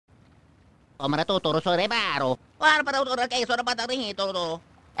Omra tuturo so reparo. Para para tuturo kayo so dapat rin ito to.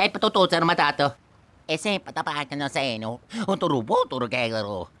 Ay patuto sa matato. Ese patapakan na sa eno. Uturo po turo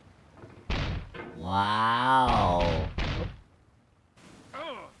kayo. Wow.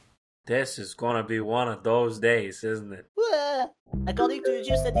 This is gonna be one of those days, isn't it? According to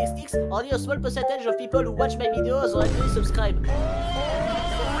YouTube statistics, only a small percentage of people who watch my videos will actually subscribe.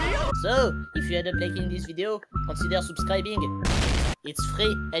 So, if you end up liking this video, consider subscribing. It's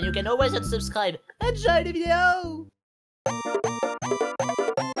free, and you can always unsubscribe. Enjoy the video!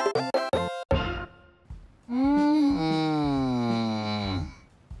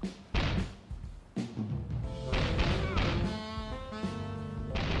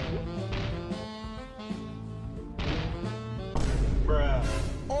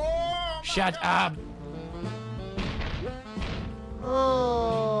 Shut up! Oh.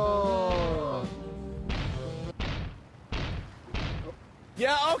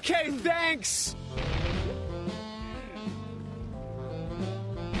 Yeah, okay, thanks!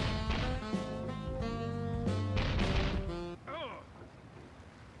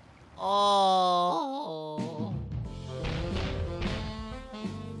 Oh.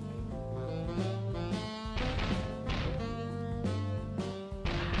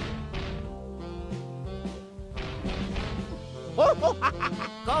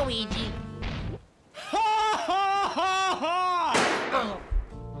 Go, Weegee.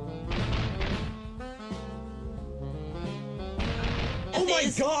 Oh my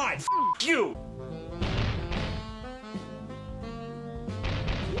god! F you!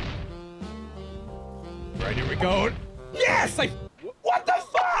 Right, here we go. Yes! What the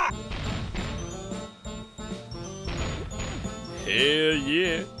fuck? Hell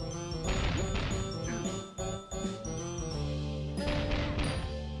yeah.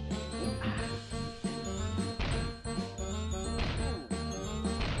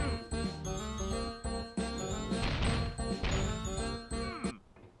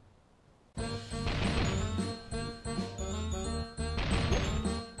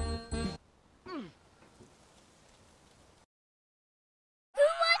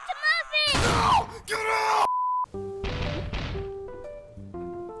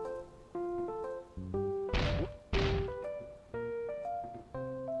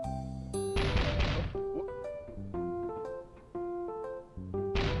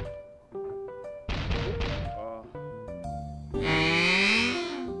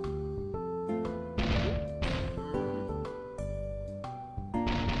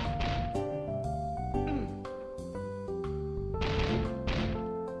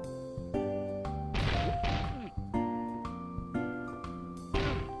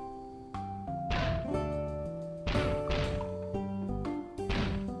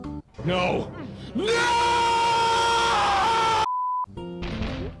 No! No!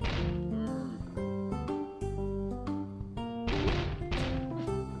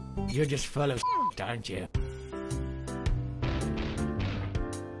 You're just full of aren't you?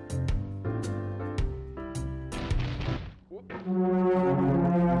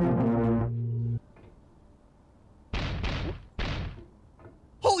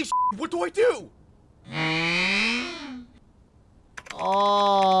 Holy what do I do?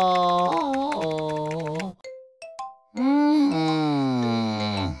 Oh.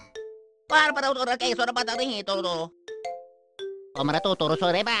 Para para tuturo kayo so dapat rin ito to. Omra tuturo so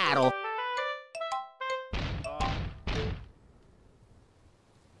reparo.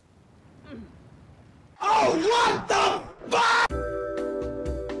 Oh, what the fuck?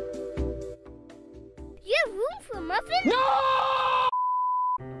 You have room for a muffin? No!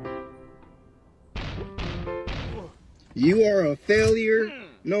 You are a failure.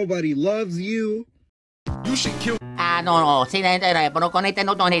 Nobody loves you. You should kill. Ah, no. Sinente na. Pero konete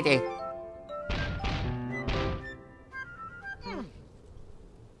no tonete.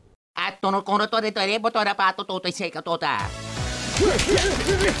 At tono kono to dito rin. Boto na pato to ito ka tota.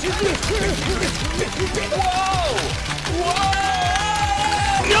 Whoa! Whoa!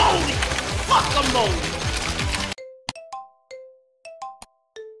 No! Fuck them both!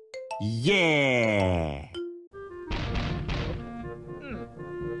 Yeah!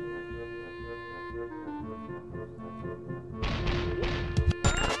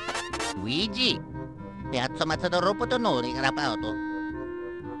 Luigi! Piazza Mazzadoro Potonori, Carapato.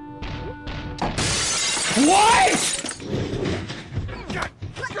 What?!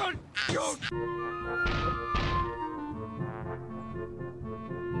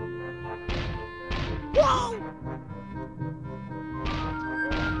 Whoa!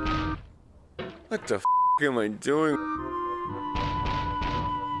 What the f am I doing?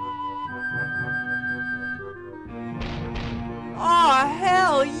 Oh,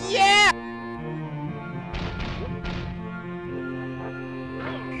 hell yeah!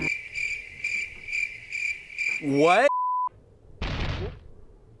 What?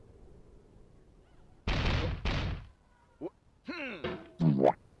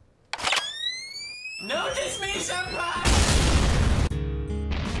 Notice me, senpai!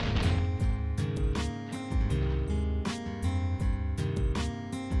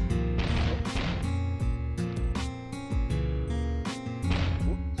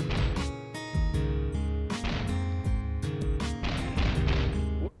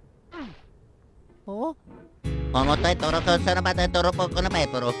 Oh? Omotoy toro ko sa nabatay toro po ko na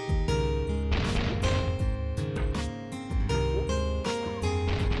pepero.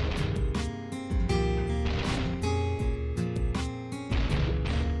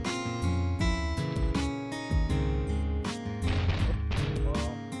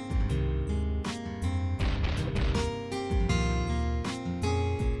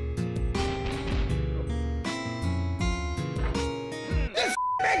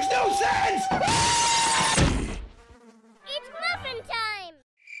 Makes no sense! It's muffin time!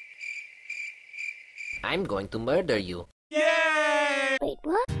 I'm going to murder you. Yay! Wait,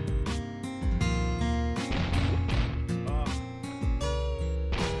 what?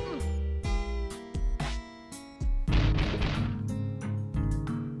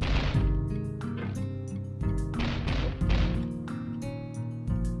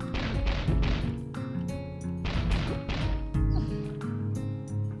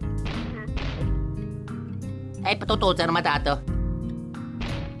 Ay, patutusan naman tato.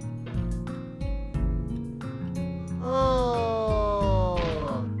 Oh.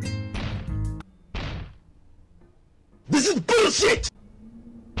 This is bullshit!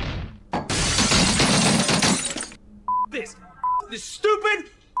 This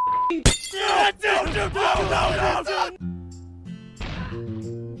stupid no!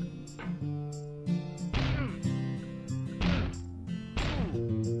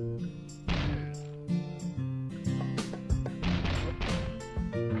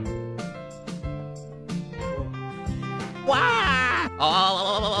 Wow!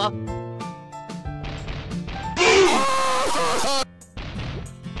 Oh.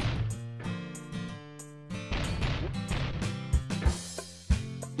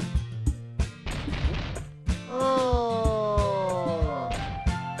 Oh.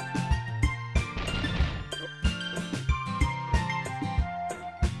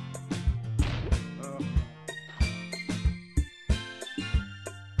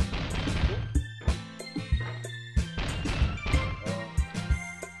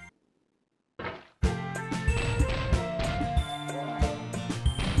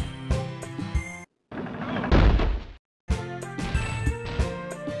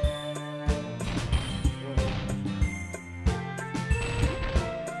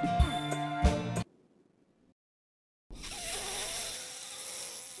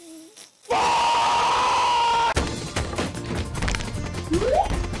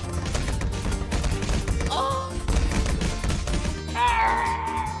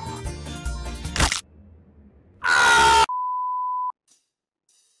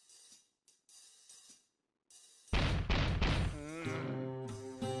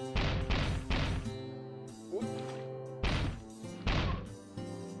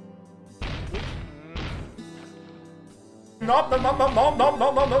 No.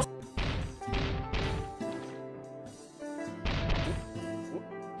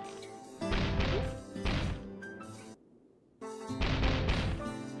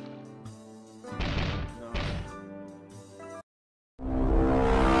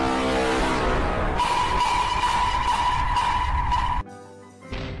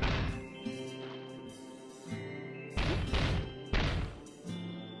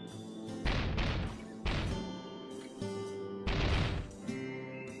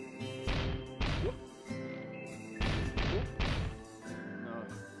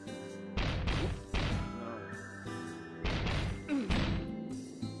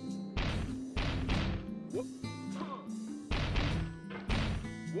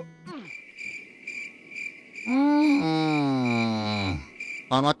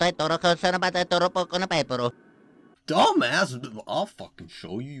 Omotoy toro ko sa nabatay toro po ko na pepero. Dumbass, I'll fucking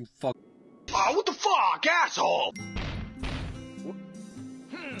show you, you fuck. Oh, what the fuck, asshole?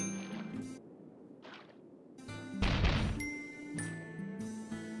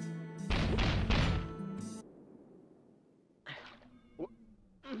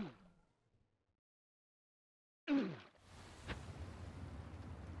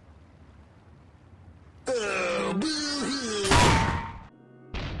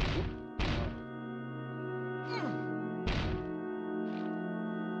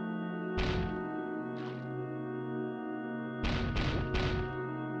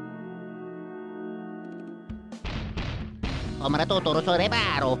 O maratuturo sa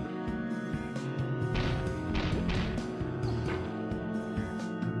reparo.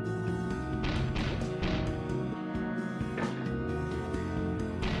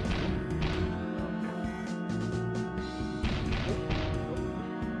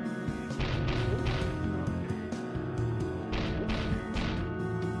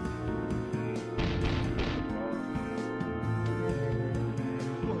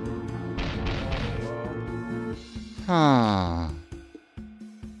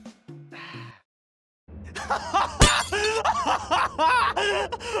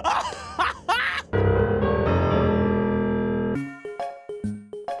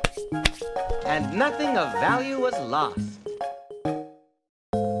 And nothing of value was lost.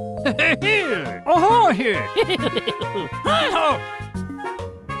 Here! Oh, here! Hi-ho!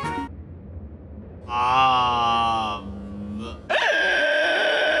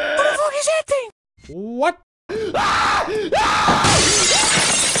 What the fuck is that thing? What?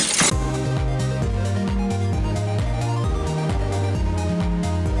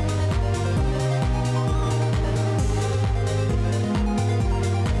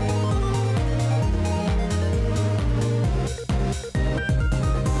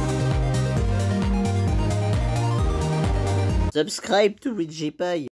 Subscribe to Weegeepie.